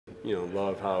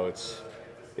love how it's,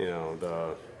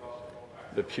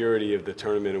 the purity of the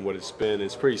tournament and what it's been.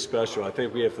 It's pretty special. I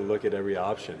think we have to look at every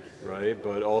option, right?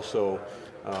 But also,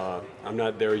 I'm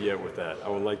not there yet with that. I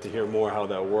would like to hear more how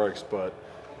that works, but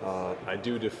I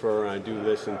do defer and I do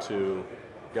listen to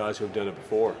guys who have done it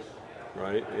before,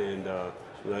 right? And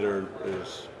Leonard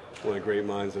is one of the great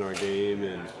minds in our game,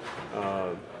 and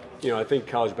I think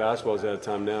college basketball is at a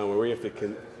time now where we have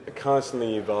to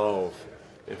constantly evolve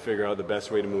and figure out the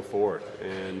best way to move forward.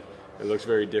 And it looks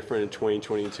very different in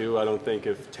 2022. I don't think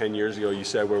if 10 years ago you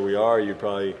said where we are, you'd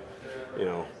probably,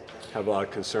 have a lot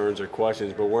of concerns or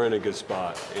questions, but we're in a good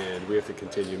spot, and we have to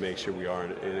continue to make sure we are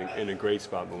in a great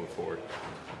spot moving forward.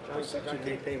 Jon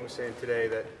Payne was saying today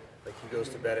that he goes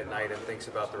to bed at night and thinks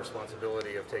about the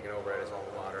responsibility of taking over at his alma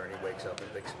mater, and he wakes up and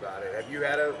thinks about it. Have you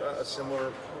had a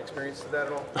similar experience to that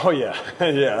at all? Oh yeah,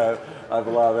 yeah. I have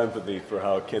a lot of empathy for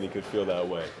how Kenny could feel that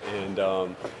way, and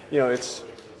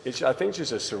it's I think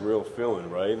just a surreal feeling,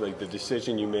 right? Like the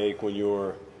decision you make when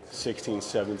you're 16,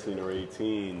 17, or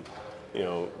 18,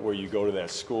 where you go to that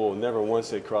school. Never once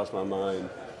did it cross my mind,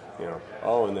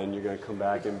 and then you're going to come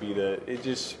back and be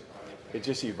it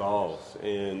just evolves,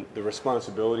 and the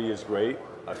responsibility is great.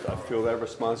 I feel that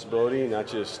responsibility, not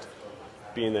just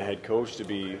being the head coach to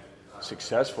be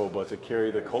successful, but to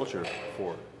carry the culture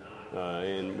forward.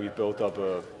 And we've built up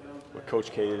what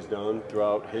Coach K has done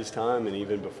throughout his time, and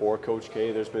even before Coach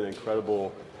K, there's been an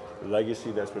incredible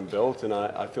legacy that's been built, and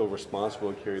I feel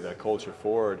responsible to carry that culture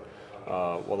forward,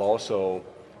 while also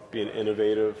being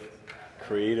innovative,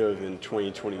 creative in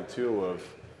 2022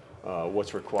 of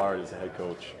what's required as a head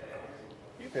coach.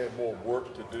 You've had more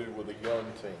work to do with a young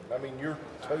team. I mean, you're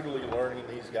totally learning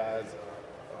these guys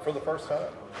for the first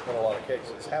time in a lot of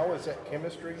cases. How is that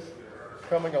chemistry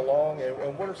coming along,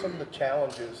 and what are some of the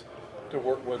challenges to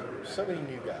work with so many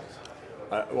new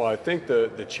guys? Well, I think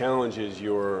the challenge is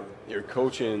you're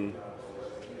coaching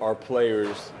our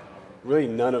players. Really,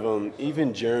 none of them,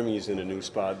 even Jeremy's in a new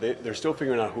spot. They're still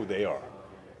figuring out who they are.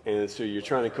 And so you're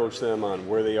trying to coach them on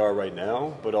where they are right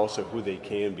now, but also who they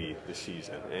can be this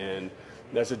season. And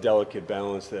that's a delicate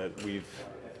balance that we've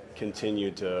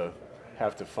continued to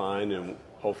have to find, and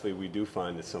hopefully we do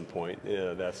find at some point.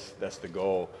 That's the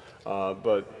goal.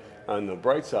 But on the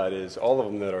bright side is all of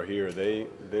them that are here,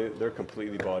 they're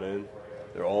completely bought in.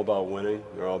 They're all about winning.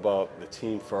 They're all about the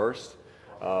team first.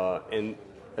 And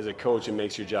as a coach, it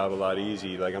makes your job a lot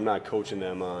easy. Like, I'm not coaching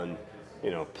them on,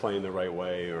 playing the right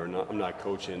way, or I'm not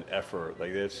coaching effort.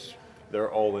 Like,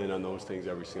 they're all in on those things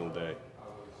every single day.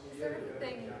 Is there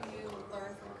anything you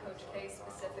learned from Coach K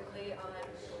specifically on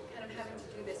kind of having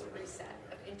to do this reset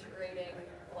of integrating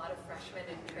a lot of freshmen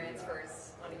and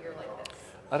transfers on a year like this?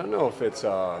 I don't know if it's,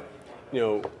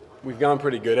 we've gone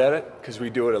pretty good at it because we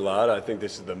do it a lot. I think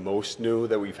this is the most new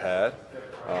that we've had,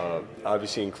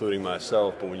 obviously including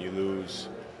myself, but when you lose,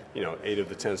 8 of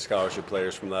the 10 scholarship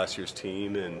players from last year's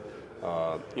team, and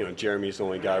Jeremy's the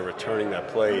only guy returning that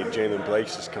played. Jalen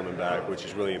Blake's is coming back, which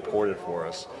is really important for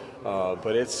us.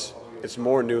 But it's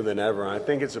more new than ever. And I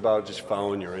think it's about just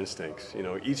following your instincts.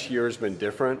 Each year has been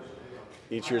different.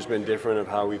 Each year's been different of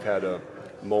how we've had to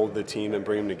mold the team and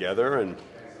bring them together. And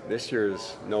this year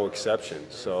is no exception.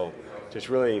 So just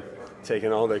really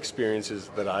taking all the experiences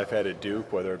that I've had at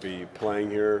Duke, whether it be playing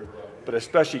here, but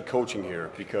especially coaching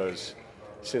here, because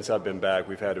since I've been back,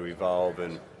 we've had to evolve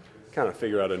and kind of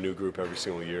figure out a new group every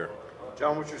single year.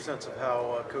 Jon, what's your sense of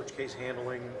how Coach K's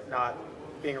handling not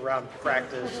being around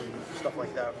practice and stuff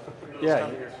like that? Yeah,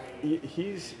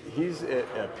 he's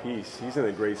at peace. He's in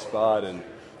a great spot, and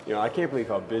I can't believe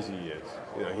how busy he is.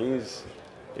 He's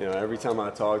every time I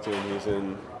talk to him, he's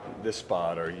in this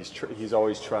spot, or he's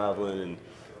always traveling,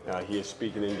 and he has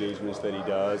speaking engagements that he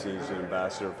does. He's an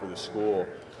ambassador for the school,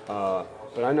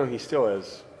 but I know he still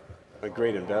has a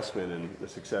great investment in the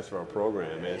success of our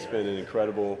program. And it's been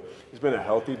it's been a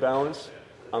healthy balance.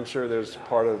 I'm sure there's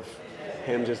part of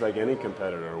him, just like any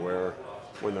competitor, where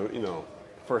when the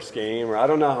first game, or I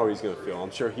don't know how he's going to feel.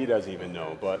 I'm sure he doesn't even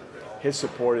know, but his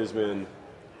support has been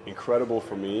incredible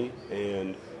for me,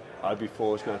 and I'd be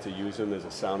foolish not to use him as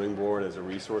a sounding board, as a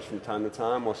resource from time to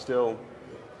time, while still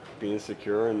being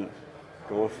secure and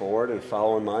going forward and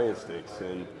following my instincts.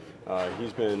 And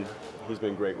he's been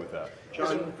great with that.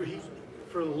 Jon,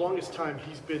 for the longest time,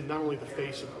 he's been not only the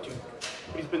face of Duke,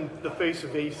 he's been the face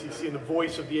of ACC and the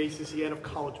voice of the ACC and of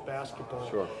college basketball.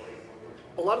 Sure.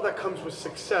 A lot of that comes with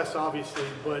success, obviously,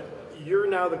 but you're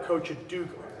now the coach at Duke.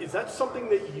 Is that something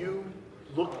that you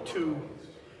look to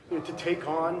take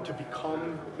on, to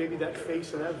become maybe that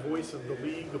face and that voice of the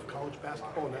league, of college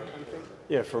basketball, and that kind of thing?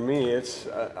 Yeah, for me,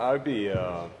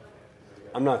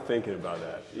 I'm not thinking about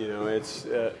that.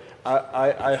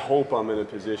 I hope I'm in a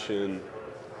position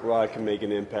where I can make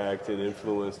an impact and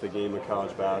influence the game of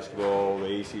college basketball,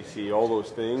 the ACC, all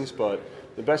those things, but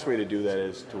the best way to do that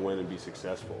is to win and be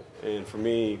successful. And for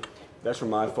me, that's where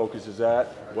my focus is at.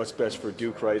 What's best for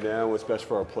Duke right now, what's best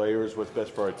for our players, what's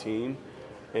best for our team.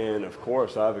 And of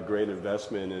course, I have a great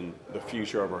investment in the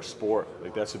future of our sport.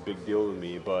 Like, that's a big deal to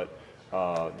me, but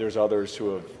there's others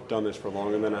who have done this for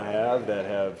longer than I have that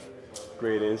have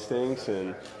great instincts,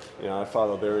 and I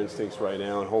follow their instincts right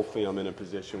now, and hopefully I'm in a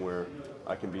position where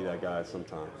I can be that guy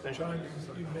sometime. Jon,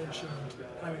 you mentioned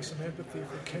having some empathy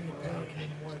for Kenny Payne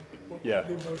and what Yeah.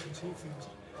 the emotions he feels.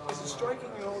 Is it striking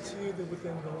at all to you that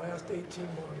within the last 18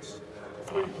 months,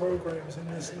 3 programs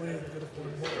in this league that have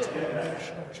won multiple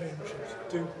national championships,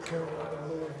 Duke, Carolina,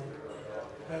 Louisville,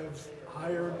 have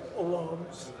hired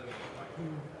alums who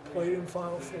played in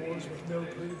Final Fours with no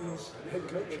previous head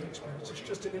coaching experience? It's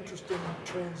just an interesting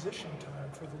transition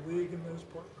time for the league and those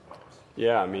programs.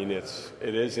 Yeah, I mean, it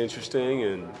is interesting,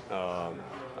 and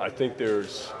I think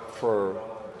there's, for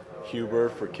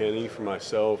Hubert, for Kenny, for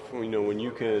myself, when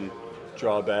you can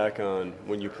draw back on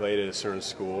when you played at a certain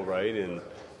school, right? And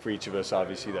for each of us,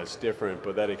 obviously, that's different,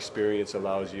 but that experience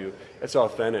allows you, it's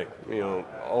authentic.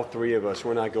 All 3 of us,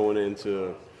 we're not going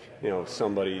into,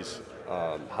 somebody's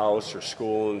house or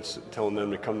school and telling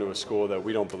them to come to a school that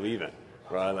we don't believe in,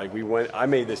 right? Like, I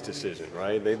made this decision,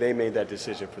 right? They made that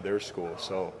decision for their school,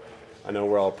 so I know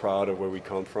we're all proud of where we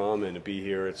come from, and to be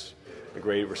here, it's a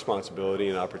great responsibility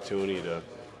and opportunity to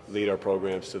lead our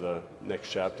programs to the next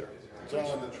chapter. Jon,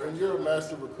 when you're a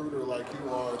master recruiter like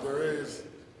you are, there is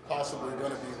possibly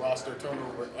going to be roster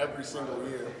turnover every single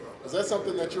year. Is that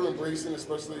something that you're embracing,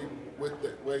 especially with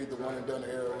the way the one-and-done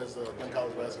era has in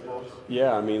college basketball?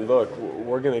 Yeah, I mean, look,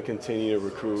 we're going to continue to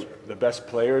recruit the best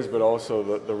players, but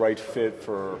also the right fit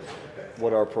for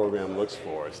what our program looks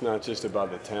for. It's not just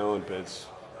about the talent, but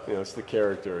it's the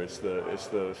character, it's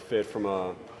the fit from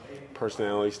a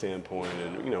personality standpoint,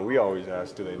 and we always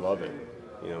ask, do they love it?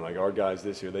 Like our guys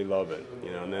this year, they love it.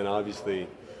 And then obviously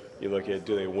you look at,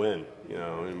 do they win?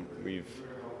 And we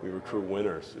recruit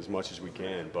winners as much as we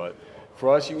can. But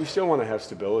for us, we still want to have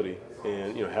stability,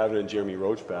 and having a Jeremy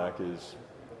Roach back is,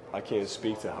 I can't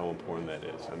speak to how important that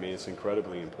is. I mean, it's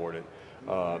incredibly important.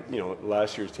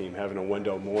 Last year's team, having a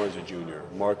Wendell Moore as a junior,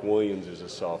 Mark Williams as a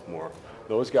sophomore,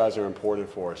 those guys are important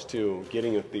for us too.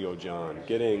 Getting a Theo John,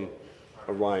 getting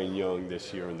a Ryan Young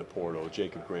this year in the portal,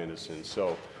 Jacob Grandison.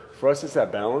 So for us, it's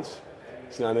that balance.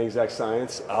 It's not an exact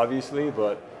science, obviously,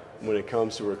 but when it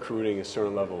comes to recruiting a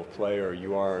certain level of player,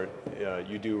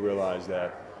 you do realize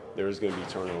that there is going to be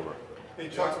turnover. He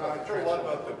talks about, I've heard a lot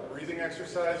about the breathing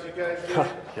exercise you guys do.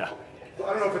 Yeah. Well,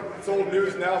 I don't know if it's old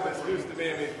news now, but it's news to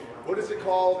me. I mean, what is it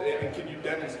called, and can you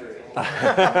demonstrate it?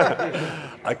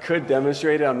 I could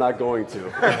demonstrate it. I'm not going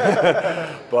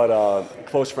to. But a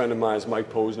close friend of mine is Mike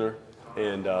Posner,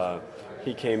 and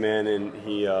he came in and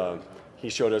he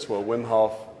showed us what Wim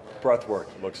Hof breath work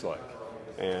looks like.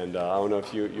 And I don't know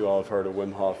if you all have heard of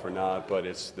Wim Hof or not, but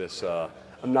it's this.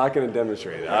 I'm not going to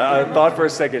demonstrate it. I thought for a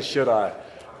second, should I?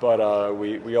 But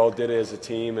we all did it as a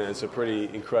team, and it's a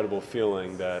pretty incredible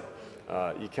feeling that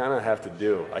you kind of have to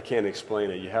do. I can't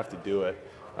explain it. You have to do it.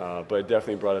 But it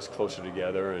definitely brought us closer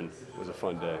together, and it was a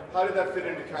fun day. How did that fit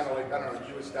into kind of like, I don't know,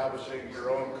 you establishing your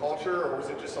own culture, or was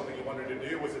it just something you wanted to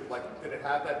do? Was it like, did it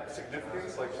have that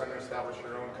significance, like trying to establish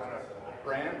your own kind of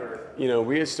brand? Or?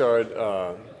 We had started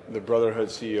the Brotherhood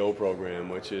CEO program,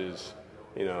 which is,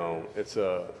 it's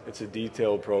a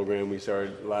detailed program we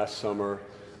started last summer,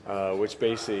 which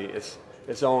basically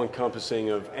it's all encompassing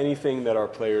of anything that our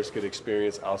players could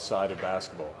experience outside of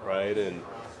basketball, right? And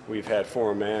we've had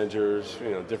former managers,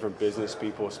 different business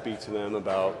people speak to them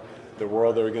about the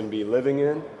world they're going to be living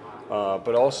in,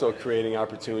 but also creating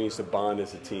opportunities to bond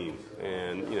as a team.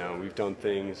 And, we've done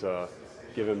things,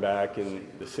 giving back in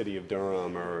the city of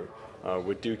Durham or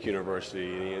with Duke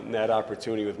University. And that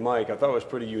opportunity with Mike, I thought was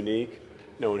pretty unique,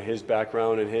 knowing his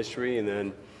background and history. And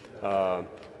then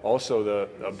also the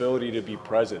ability to be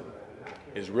present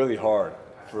is really hard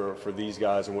for these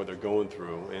guys and what they're going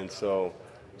through. And so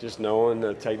just knowing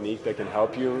the technique that can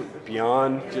help you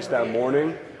beyond just that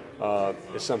morning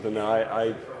is something that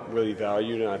I really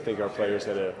valued, and I think our players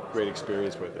had a great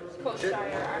experience with it. Coach Scheyer,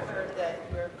 I heard that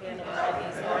you're a fan of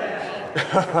 90s R&B.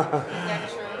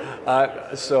 Is that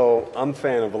true? So I'm a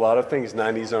fan of a lot of things.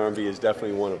 90s R&B is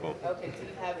definitely one of them. Okay, do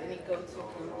you have any go-to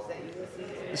groups that you listen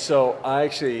to? So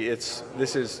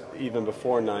this is even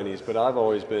before 90s, but I've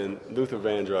always been, Luther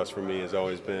Vandross for me has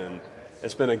always been,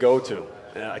 it's been a go-to.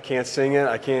 I can't sing it,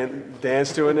 I can't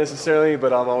dance to it necessarily,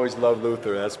 but I've always loved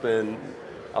Luther. That's been,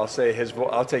 I'll say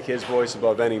I'll take his voice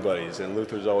above anybody's, and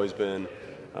Luther's always been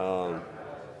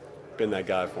been that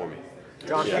guy for me.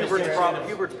 Jon,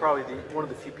 Hubert's probably one of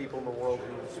the few people in the world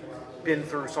who's been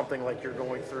through something like you're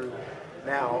going through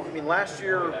now. I mean, last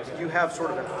year, did you have sort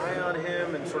of an eye on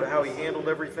him and sort of how he handled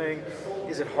everything?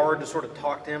 Is it hard to sort of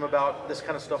talk to him about this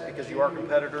kind of stuff because you are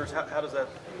competitors? How does that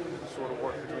sort of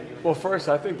work between you? Well, first,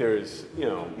 I think there's,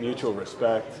 mutual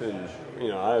respect, and,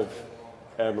 I have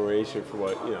admiration for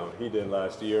what, he did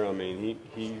last year. I mean,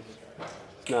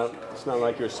 it's not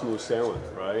like you're smooth sailing,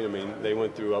 right? I mean, they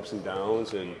went through ups and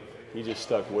downs, and he just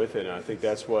stuck with it. And I think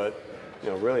that's what,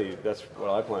 really, that's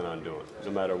what I plan on doing,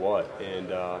 no matter what.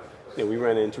 And, we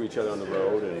ran into each other on the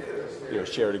road and,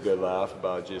 shared a good laugh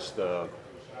about just,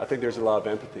 I think there's a lot of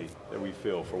empathy that we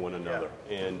feel for one another.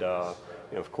 And,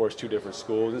 of course, two different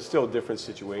schools and still different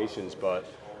situations, but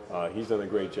he's done a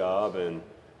great job, and,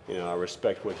 I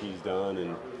respect what he's done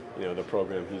and, the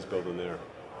program he's building there.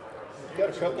 You got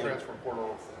a couple transfer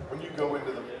portal. When you go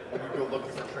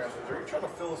looking for transfers, are you trying to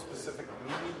fill a specific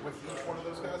need with each one of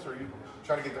those guys, or are you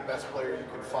trying to get the best player you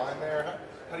can find there?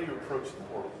 How do you approach the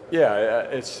portal? Yeah,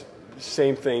 it's the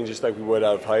same thing, just like we would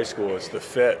out of high school. It's the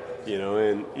fit,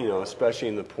 and especially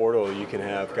in the portal, you can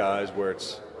have guys where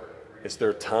it's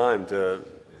their time to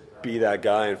be that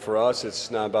guy, and for us,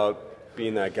 it's not about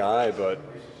being that guy, but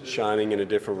shining in a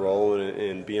different role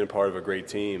and being a part of a great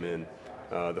team. And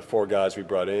the four guys we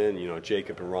brought in,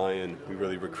 Jacob and Ryan, we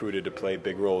really recruited to play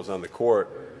big roles on the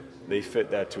court. They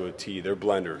fit that to a T. They're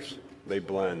blenders. They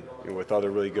blend with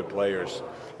other really good players.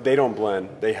 They don't blend.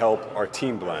 They help our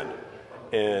team blend.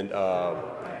 And,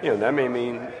 that may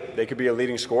mean they could be a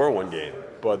leading scorer one game,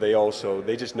 but they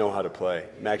just know how to play.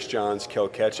 Max Johns, Kel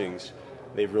Catchings,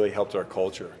 they've really helped our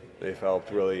culture. They've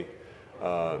helped really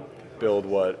build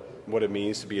what it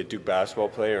means to be a Duke basketball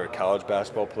player, a college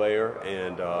basketball player,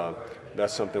 and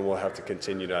that's something we'll have to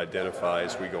continue to identify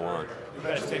as we go on. You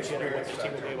got a sense of what this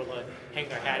team will be able to hang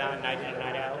their hat on night in and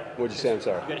night out? What'd you say? I'm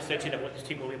sorry. You got a sense of what this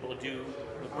team will be able to do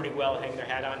pretty well, hang their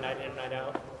hat on night in and night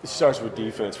out? It starts with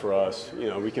defense for us.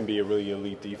 We can be a really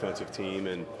elite defensive team,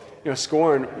 and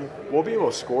scoring, we'll be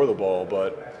able to score the ball,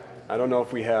 but I don't know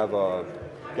if we have a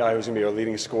guy who's going to be our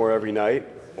leading scorer every night,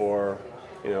 or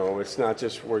it's not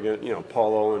just we're going to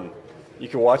Paulo, and you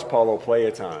can watch Paulo play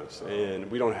at times, and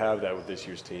we don't have that with this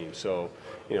year's team. So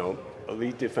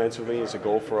elite defensively is a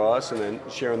goal for us, and then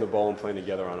sharing the ball and playing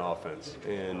together on offense.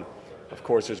 And of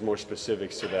course, there's more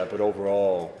specifics to that, but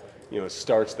overall, it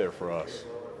starts there for us.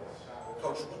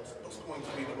 Coach, what's going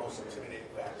to be the most intimidating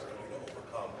factor to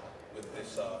overcome with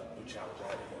this new challenge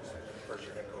ahead of you, first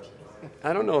year head coach?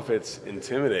 I don't know if it's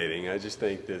intimidating. I just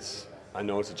think I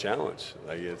know it's a challenge.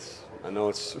 I know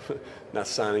it's not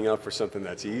signing up for something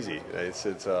that's easy.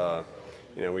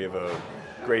 We have a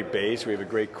great base, we have a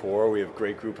great core, we have a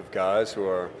great group of guys who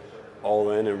are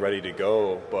all in and ready to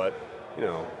go. But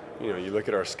you look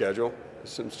at our schedule.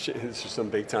 There's some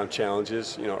big time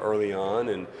challenges, early on,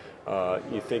 and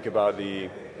you think about the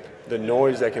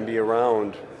noise that can be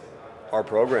around our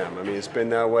program. I mean, it's been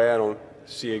that way. I don't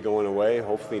see it going away.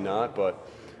 Hopefully not, but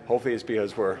hopefully it's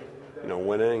because we're,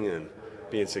 winning and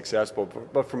being successful.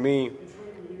 But for me,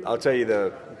 I'll tell you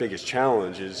the biggest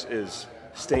challenge is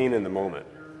staying in the moment.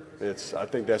 I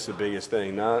think that's the biggest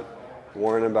thing. Not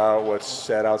worrying about what's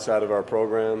said outside of our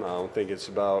program. I don't think it's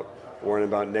about worrying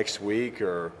about next week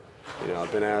or.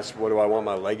 I've been asked, what do I want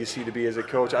my legacy to be as a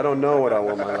coach? I don't know what I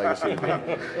want my legacy to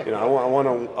be. I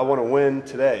want to win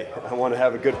today. I want to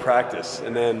have a good practice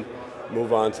and then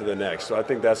move on to the next. So I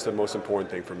think that's the most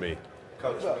important thing for me.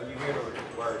 Coach, when you hear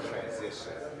the word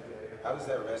transition, how does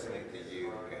that resonate to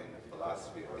you and the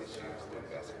philosophy of this year's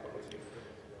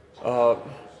basketball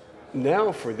team?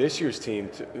 Now for this year's team,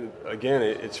 again,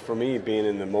 it's for me being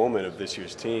in the moment of this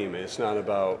year's team. It's not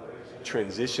about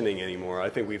transitioning anymore. I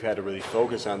think we've had to really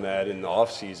focus on that in the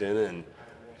off season, and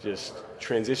just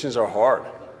transitions are hard.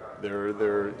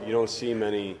 You don't see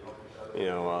many,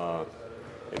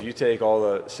 if you take all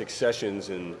the successions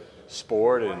in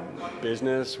sport and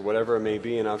business, whatever it may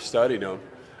be, and I've studied them,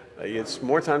 it's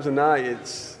more times than not,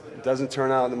 it doesn't turn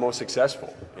out the most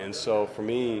successful. And so for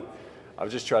me,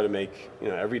 I've just tried to make,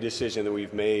 every decision that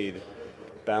we've made,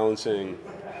 balancing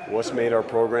what's made our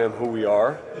program who we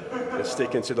are and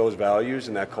sticking to those values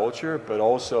and that culture, but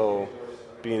also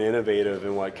being innovative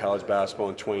in what college basketball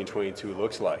in 2022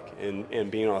 looks like and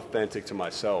being authentic to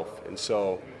myself. And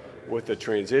so with the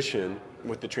transition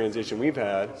we've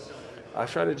had, I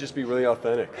try to just be really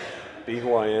authentic, be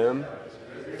who I am,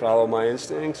 follow my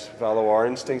instincts, follow our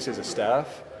instincts as a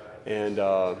staff, and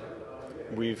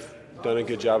we've done a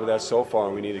good job of that so far,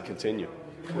 and we need to continue.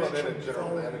 You brought in a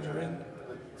general manager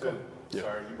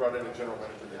you brought in a general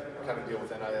manager to kind of deal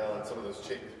with NIL and some of those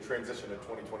transition in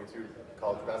 2022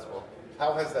 college basketball.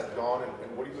 How has that gone,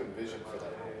 and what do you envision for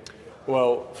that?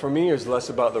 Well, for me, it was less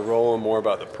about the role and more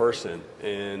about the person.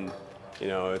 And, you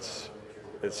know, it's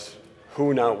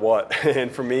who, not what.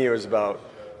 And for me, it was about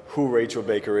who Rachel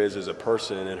Baker is as a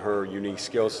person and her unique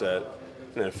skill set,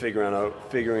 and then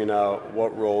figuring out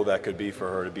what role that could be for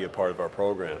her to be a part of our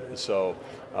program. And so,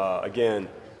 again,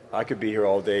 I could be here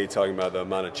all day talking about the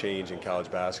amount of change in college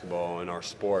basketball and our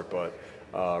sport, but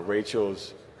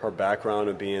Rachel's, her background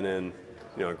of being in,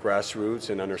 you know, grassroots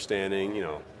and understanding, you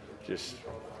know, just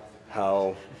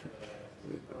how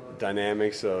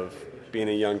dynamics of being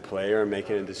a young player and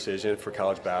making a decision for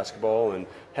college basketball, and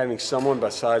having someone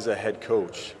besides a head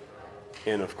coach,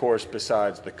 and of course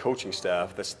besides the coaching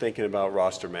staff, that's thinking about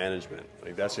roster management.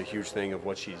 Like, that's a huge thing of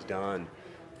what she's done,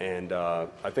 and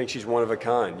I think she's one of a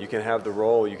kind. You can have the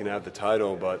role, you can have the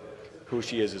title, but who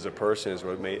she is as a person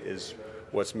is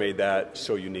what's made that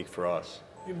so unique for us.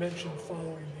 You mentioned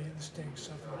following the instincts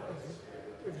of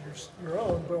your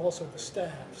own, but also the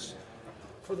staff's.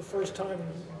 For the first time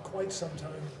in quite some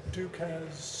time, Duke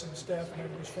has some staff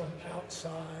members from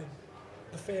outside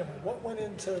the family. What went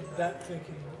into that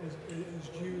thinking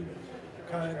as you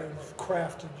kind of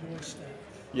crafted your staff?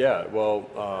 Yeah,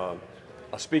 well,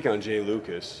 I'll speak on Jay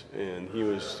Lucas, and he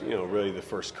was, you know, really the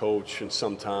first coach in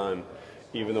some time,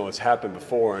 even though it's happened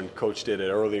before, and Coach did it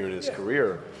earlier in his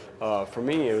career. For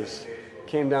me, it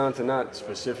came down to not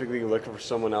specifically looking for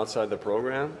someone outside the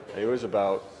program. It was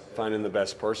about finding the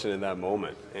best person in that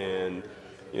moment. And,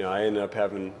 you know, I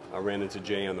ran into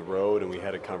Jay on the road, and we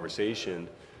had a conversation.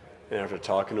 And after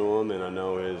talking to him, and I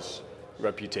know his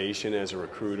reputation as a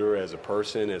recruiter, as a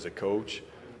person, as a coach,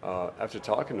 after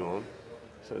talking to him,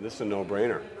 I said, this is a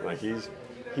no-brainer. Like, he's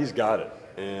got it.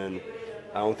 And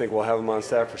I don't think we'll have him on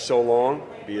staff for so long,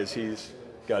 because he's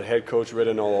got head coach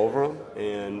written all over him.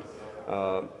 And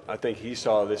I think he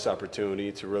saw this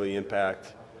opportunity to really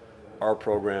impact our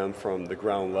program from the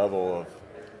ground level of,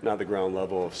 not the ground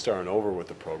level of starting over with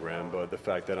the program, but the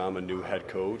fact that I'm a new head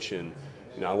coach, and,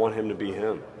 you know, I want him to be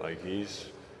him. Like, he's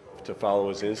to follow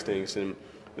his instincts. And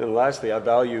then lastly, I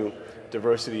value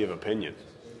diversity of opinion,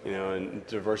 you know, and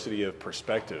diversity of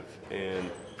perspective. And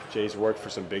Jay's worked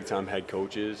for some big time head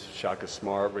coaches, Shaka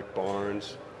Smart, Rick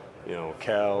Barnes, you know,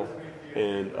 Cal,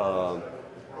 and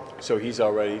so he's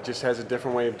already just has a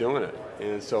different way of doing it.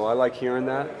 And so I like hearing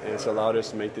that, and it's allowed us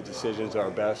to make the decisions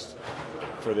our best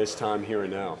for this time here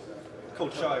and now.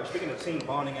 Coach Scheyer, speaking of team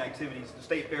bonding activities, the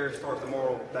state fair starts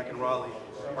tomorrow back in Raleigh.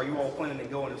 Are you all planning on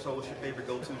going? And so what's your favorite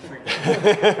go-to treat?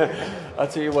 I'll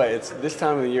tell you what, it's this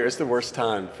time of the year, it's the worst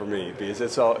time for me, because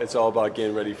it's all about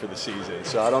getting ready for the season.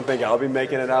 So I don't think I'll be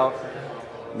making it out.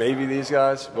 Maybe these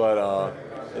guys, but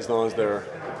as long as they're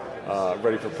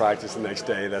ready for practice the next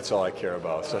day, that's all I care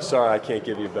about. So sorry, I can't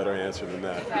give you a better answer than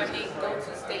that. Have any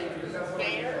go-to state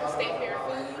fair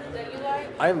food that you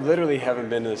like? I literally haven't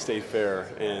been to the state fair,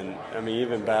 and I mean,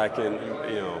 even back in,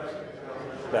 you know,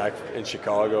 back in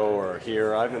Chicago or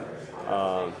here, I haven't.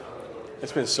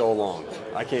 It's been so long,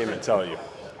 I can't even tell you.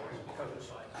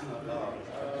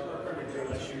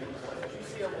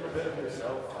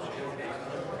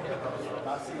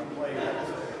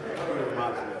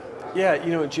 Yeah,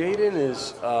 you know, Jaden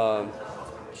is,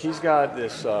 he's got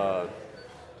this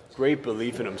great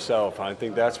belief in himself. I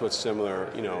think that's what's similar,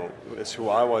 you know, it's who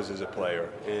I was as a player.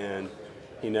 And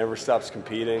he never stops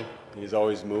competing. He's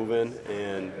always moving,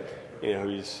 and, you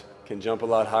know, can jump a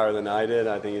lot higher than I did.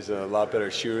 I think he's a lot better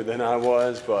shooter than I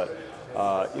was, but,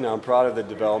 you know, I'm proud of the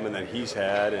development that he's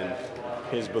had and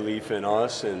his belief in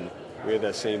us, and we have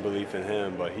that same belief in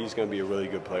him, but he's going to be a really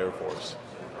good player for us.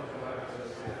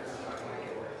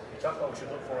 Talk about what you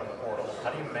look for in the portal.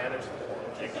 How do you manage the portal?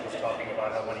 Jake was talking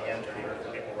about how when he entered, he heard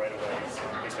from people right away.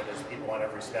 He said there's people on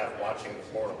every staff watching the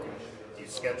portal. Do you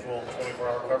schedule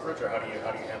 24-hour coverage, or how do you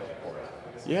handle the portal?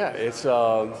 Yeah,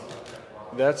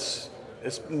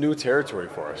 it's new territory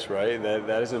for us, right? That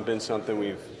hasn't been something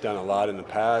we've done a lot in the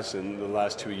past. In the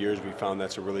last 2 years, we found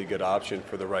that's a really good option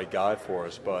for the right guy for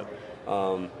us. But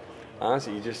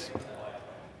honestly,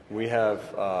 we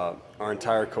have our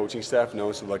entire coaching staff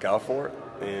knows to look out for it.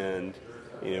 And,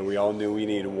 you know, we all knew we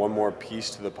needed one more piece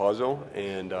to the puzzle.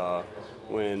 And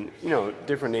when, you know,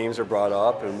 different names are brought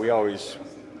up, and we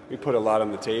put a lot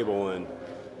on the table, and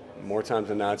more times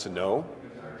than not it's a no.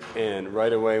 And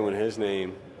right away when his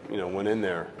name, you know, went in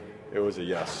there, it was a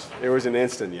yes. It was an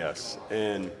instant yes.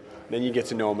 And then you get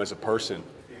to know him as a person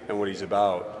and what he's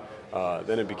about.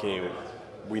 Then it became,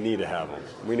 we need to have him.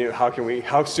 We knew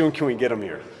how soon can we get him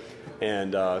here?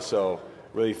 And so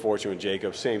really fortunate with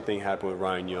Jacob. Same thing happened with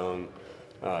Ryan Young.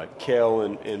 Kale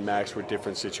and Max were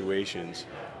different situations,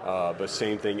 but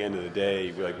same thing. End of the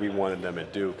day, we wanted them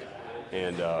at Duke,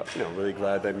 And really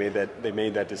glad they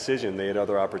made that decision. They had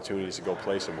other opportunities to go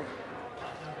play somewhere.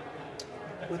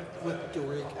 With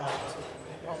Derek out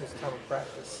almost time of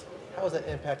practice, how has that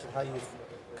impacted how you've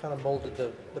kind of molded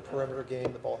the perimeter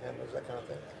game, the ball handlers, that kind of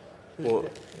thing? Well,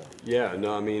 yeah,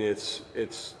 no, I mean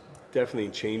it's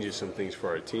definitely changes some things for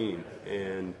our team,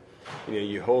 and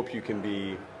you hope you can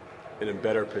be in a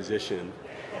better position.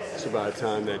 So by the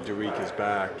time that Derek is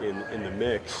back in the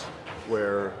mix,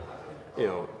 where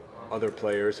other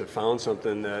players have found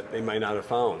something that they might not have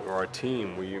found, or our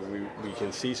team, we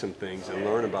can see some things and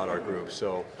learn about our group.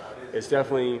 So it's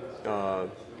definitely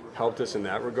helped us in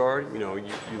that regard.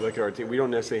 You look at our team, we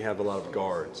don't necessarily have a lot of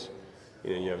guards.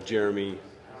 You have Jeremy,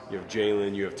 you have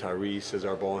Galin, you have Tyrese as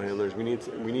our ball handlers. We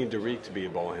need Derek to be a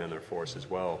ball handler for us as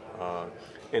well.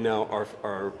 And now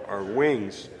our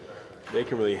wings, they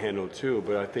can really handle it too,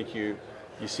 but I think you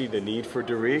see the need for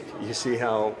Derek. You see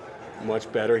how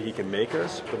much better he can make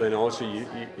us, but then also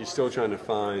you're still trying to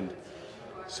find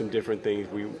some different things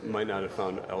we might not have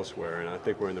found elsewhere, and I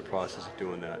think we're in the process of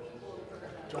doing that.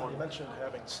 Jon, you mentioned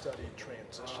having studied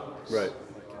transitions, right?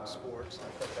 Like in sports,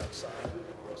 I think outside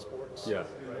of sports. Yeah.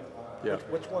 Right? Yeah.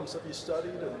 Which ones have you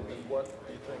studied, and what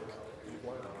do you think you've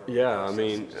learned? Yeah, I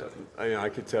mean, I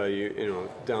could tell you,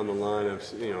 down the line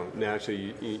of,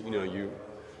 naturally, you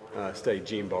study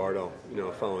Gene Bartle,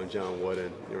 following John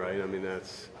Wooden, right? I mean,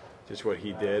 that's just what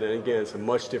he did. And again, it's a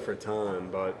much different time,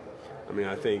 but I mean,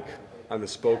 I think I haven't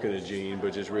spoken to Gene,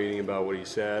 but just reading about what he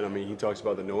said, I mean, he talks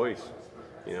about the noise,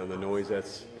 the noise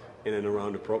that's in and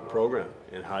around the program,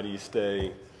 and how do you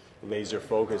stay laser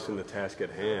focused in the task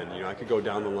at hand. I could go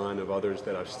down the line of others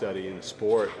that I've studied in the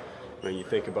sport. When you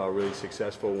think about really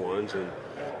successful ones, and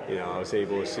I was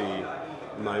able to see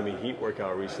Miami Heat work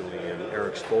out recently, and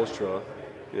Eric Spoelstra,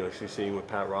 succeeding with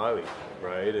Pat Riley,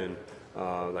 right? And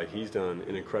he's done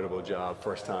an incredible job,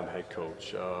 first-time head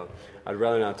coach. I'd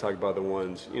rather not talk about the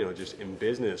ones, just in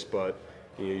business, but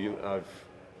I've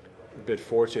been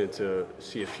fortunate to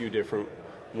see a few different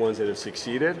ones that have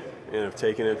succeeded and have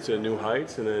taken it to new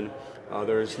heights, and then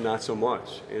others not so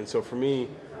much. And so for me,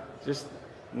 just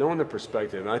knowing the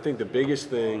perspective, and I think the biggest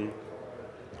thing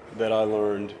that I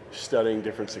learned studying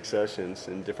different successions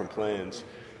and different plans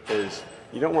is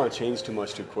you don't want to change too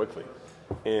much too quickly.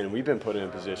 And we've been put in a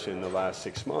position in the last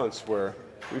 6 months where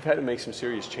we've had to make some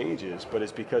serious changes, but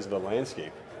it's because of the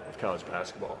landscape of college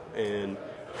basketball. And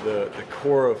the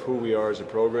core of who we are as a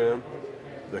program,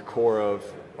 the core of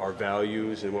our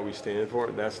values and what we stand for,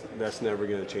 that's never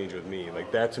going to change with me.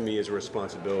 Like, that to me is a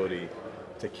responsibility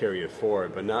to carry it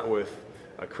forward, but not with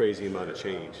a crazy amount of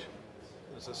change.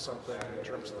 Is this something in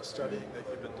terms of the studying that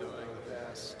you've been doing the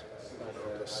past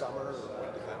the summer, or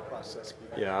when did that process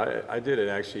begin? Yeah, I did it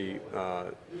actually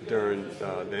during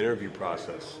the interview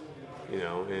process,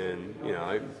 and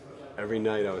every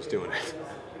night I was doing it.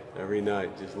 Every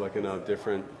night, just looking up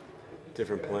different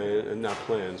plans, not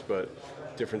plans, but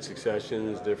different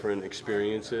successions, different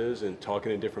experiences, and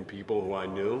talking to different people who I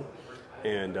knew,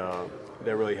 and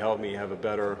that really helped me have a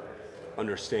better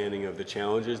understanding of the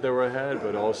challenges that were ahead,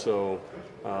 but also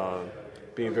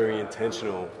being very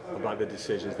intentional about the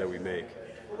decisions that we make.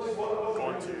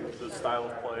 Going to the style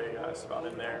of play I asked about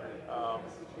in there,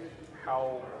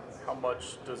 how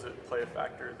much does it play a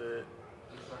factor that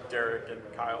Derek and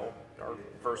Kyle are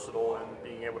versatile in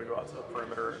being able to go out to the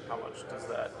perimeter, and how much does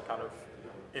that kind of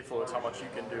influence how much you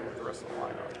can do with the rest of the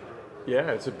lineup?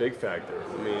 Yeah, it's a big factor.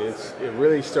 I mean, it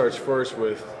really starts first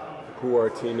with who our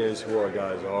team is, who our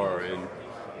guys are, and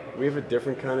we have a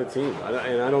different kind of team.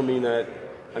 And I don't mean that,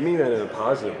 I mean that in a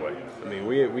positive way. I mean,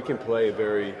 we can play a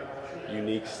very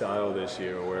unique style this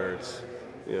year where it's,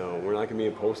 we're not going to be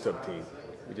a post-up team.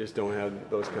 We just don't have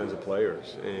those kinds of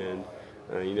players. And,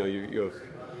 you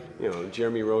have,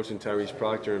 Jeremy Roach and Tyrese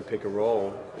Proctor in pick and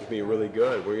roll. It's going to be really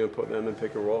good. We're going to put them in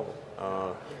pick and roll.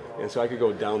 And so I could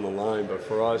go down the line, but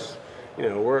for us,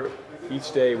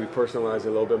 each day we personalize it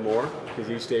a little bit more, because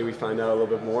each day we find out a little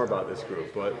bit more about this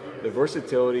group. But the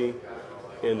versatility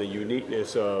and the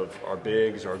uniqueness of our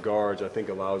bigs, our guards, I think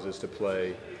allows us to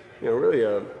play, really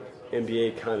a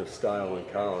NBA kind of style in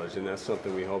college, and that's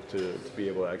something we hope to be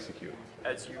able to execute.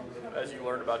 As you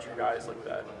learn about your guys like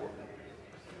that,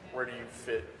 where do you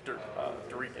fit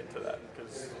Derek into that?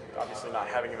 Because obviously not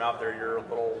having him out there, you're a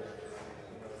little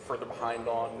further behind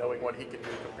on knowing what he can do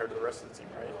compared to the rest of the team,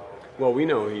 right? Well, we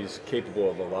know he's capable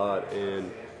of a lot,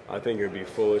 and I think it would be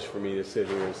foolish for me to sit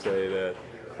here and say that,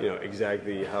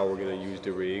 exactly how we're going to use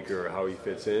Derek or how he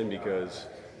fits in, because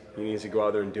he needs to go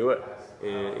out there and do it,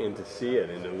 and to see it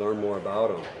and to learn more about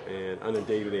him, and on a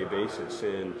day-to-day basis.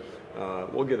 And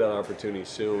we'll get that opportunity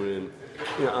soon.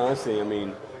 And honestly, I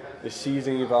mean, the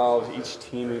season evolves, each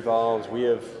team evolves. We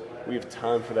have we have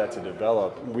time for that to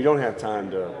develop. We don't have time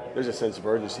to, there's a sense of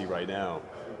urgency right now,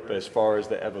 but as far as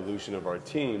the evolution of our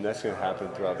team, that's going to happen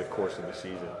throughout the course of the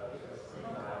season.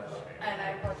 And I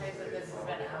apologize if this has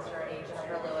been asked already.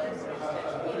 Jennifer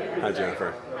Lewis. Hi,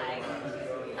 Jennifer. Hi.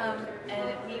 And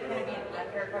it may kind of be an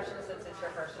unfair question since it's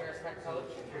your first year as head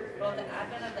coach. But with the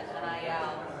advent of the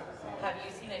NIL, have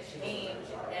you seen a change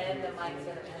in the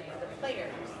mindset of any of the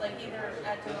players, like either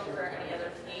at Duke or any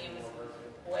other teams,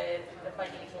 with the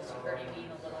financial security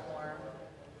being a little more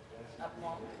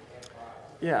upward?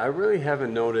 Yeah, I really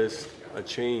haven't noticed a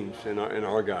change in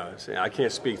our guys. I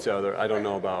can't speak to other. I don't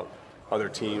know about other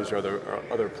teams or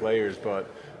other players, but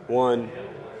one,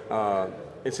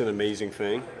 it's an amazing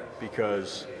thing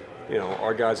because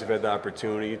our guys have had the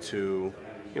opportunity to,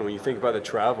 when you think about the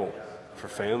travel for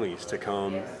families to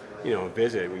come,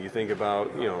 visit. When you think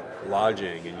about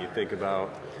lodging, and you think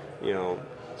about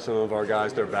some of our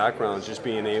guys, their backgrounds, just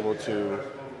being able to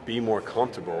be more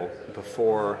comfortable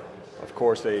before, of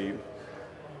course,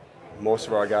 most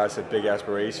of our guys have big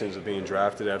aspirations of being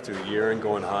drafted after the year and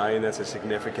going high, and that's a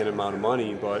significant amount of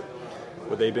money, but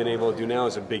what they've been able to do now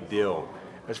is a big deal.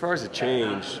 As far as the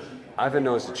change, I haven't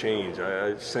noticed a change.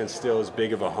 I sense still as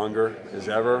big of a hunger as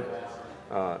ever.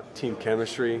 Team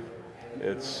chemistry,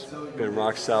 it's been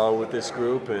rock solid with this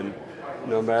group, and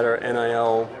no matter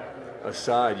NIL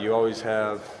aside, you always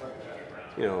have,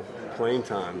 playing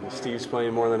time. Steve's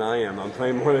playing more than I am. I'm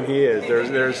playing more than he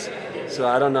is. So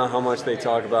I don't know how much they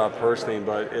talk about personally,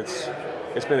 but it's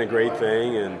been a great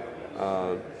thing, and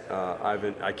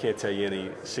I can't tell you any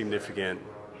significant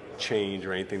change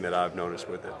or anything that I've noticed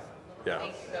with it.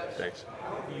 Yeah. Thanks.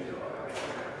 You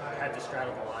had to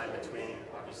straddle the line between,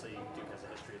 obviously, Duke has a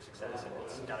history of success, and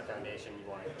it's got a foundation. You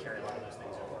want to carry a lot of those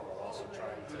things over, while also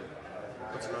trying to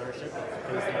put some ownership on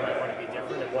things that you might want to be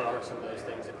different. And what are some of those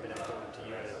things that have been important to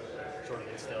you to sort of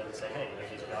instill and say, hey,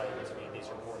 these are valuable to me, these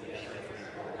are important to me, even if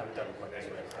we haven't done it quite this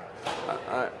way?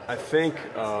 I think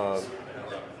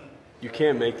you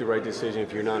can't make the right decision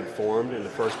if you're not informed in the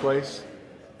first place,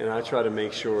 and I try to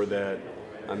make sure that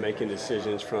I'm making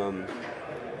decisions from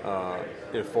an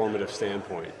informative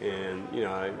standpoint. And,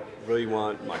 I really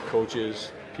want my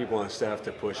coaches, people on staff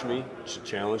to push me, to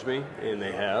challenge me, and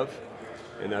they have,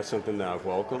 and that's something that I've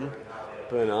welcomed.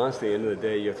 But then honestly, at the end of the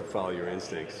day, you have to follow your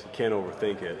instincts. You can't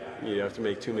overthink it. You have to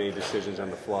make too many decisions on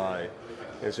the fly.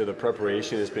 And so the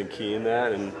preparation has been key in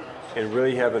that, and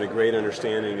really having a great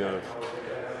understanding of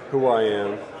who I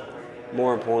am,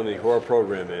 more importantly, who our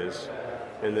program is,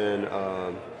 and then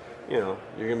you're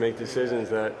going to make decisions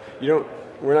that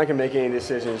we're not going to make any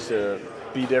decisions to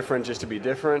be different just to be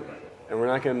different, and we're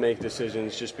not going to make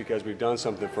decisions just because we've done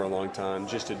something for a long time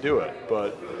just to do it.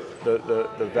 But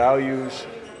the values,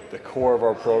 the core of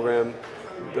our program,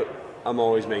 I'm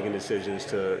always making decisions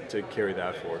to carry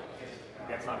that forward.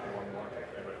 That's not one more.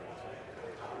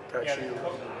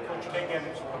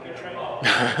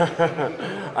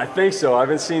 I think so. I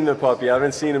haven't seen the puppy. I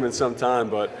haven't seen him in some time,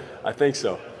 but I think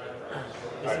so.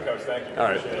 All right, Coach, thank you. All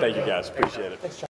right, thank you guys. Appreciate it.